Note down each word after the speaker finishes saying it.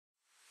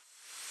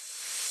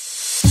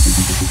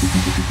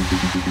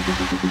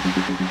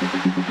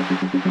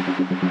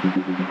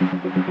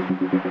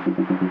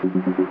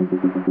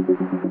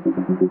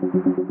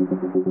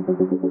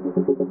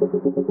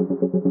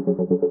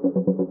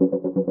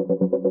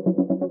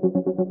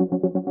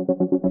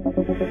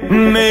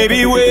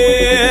Maybe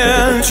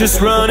we're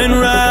just running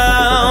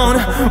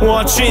round,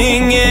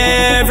 watching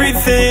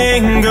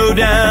everything go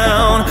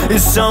down.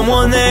 Is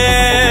someone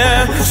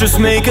there? Just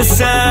make a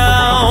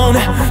sound.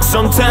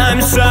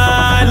 Sometimes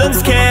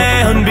silence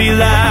can be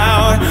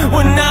loud.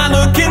 We're not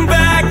looking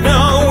back,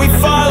 no, we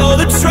follow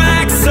the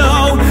tracks,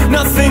 so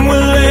nothing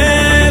will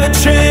ever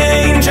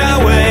change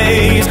our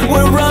ways.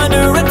 We're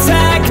under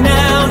attack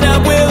now,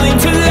 not willing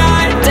to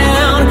lie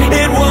down.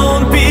 It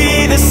won't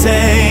be the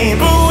same,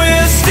 but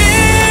we're still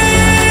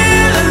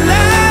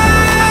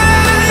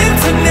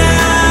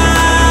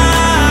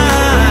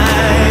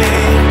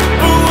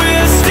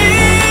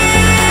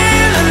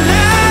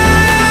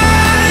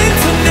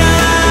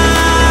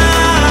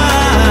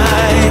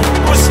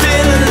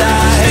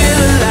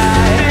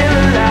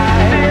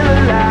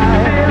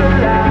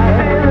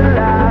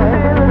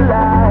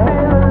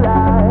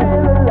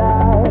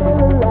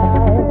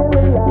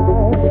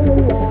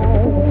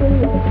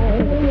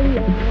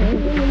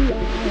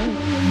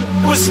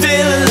we're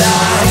still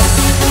alive.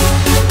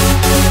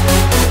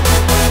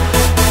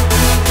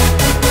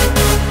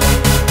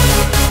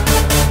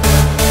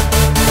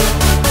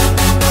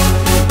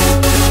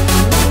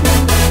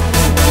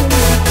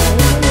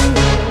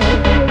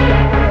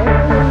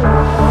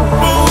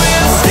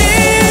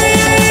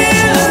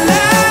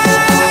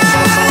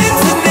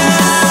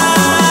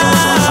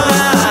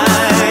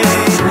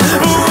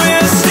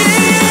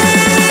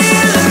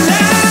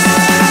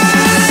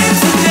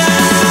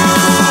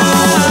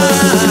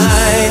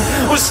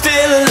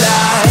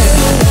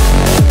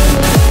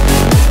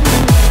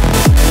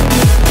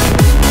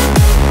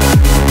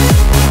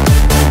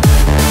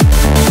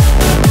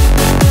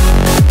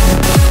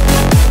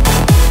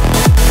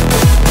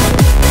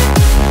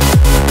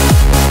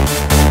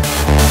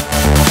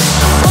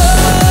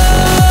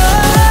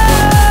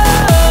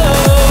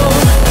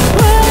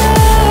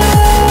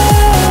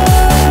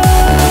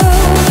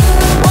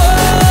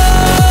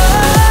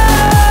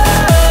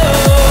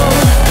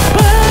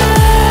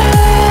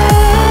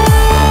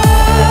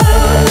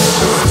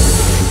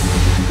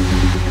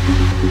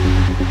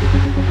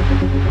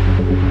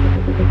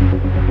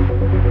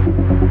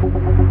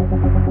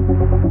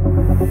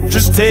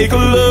 Just take a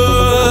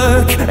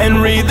look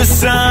and read the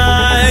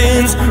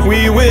signs.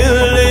 We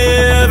will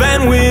live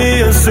and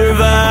we'll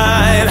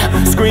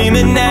survive.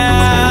 Screaming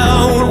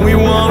out, we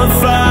wanna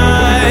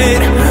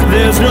fight.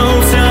 There's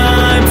no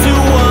time to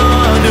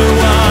wonder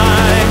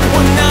why.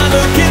 We're not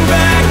looking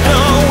back,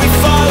 no, we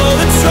follow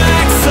the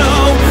tracks, so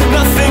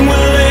nothing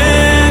will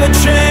ever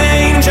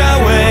change our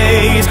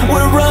ways.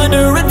 We're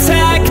under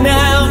attack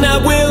now,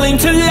 not willing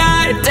to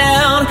lie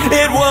down.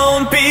 It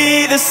won't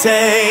be the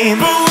same,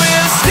 but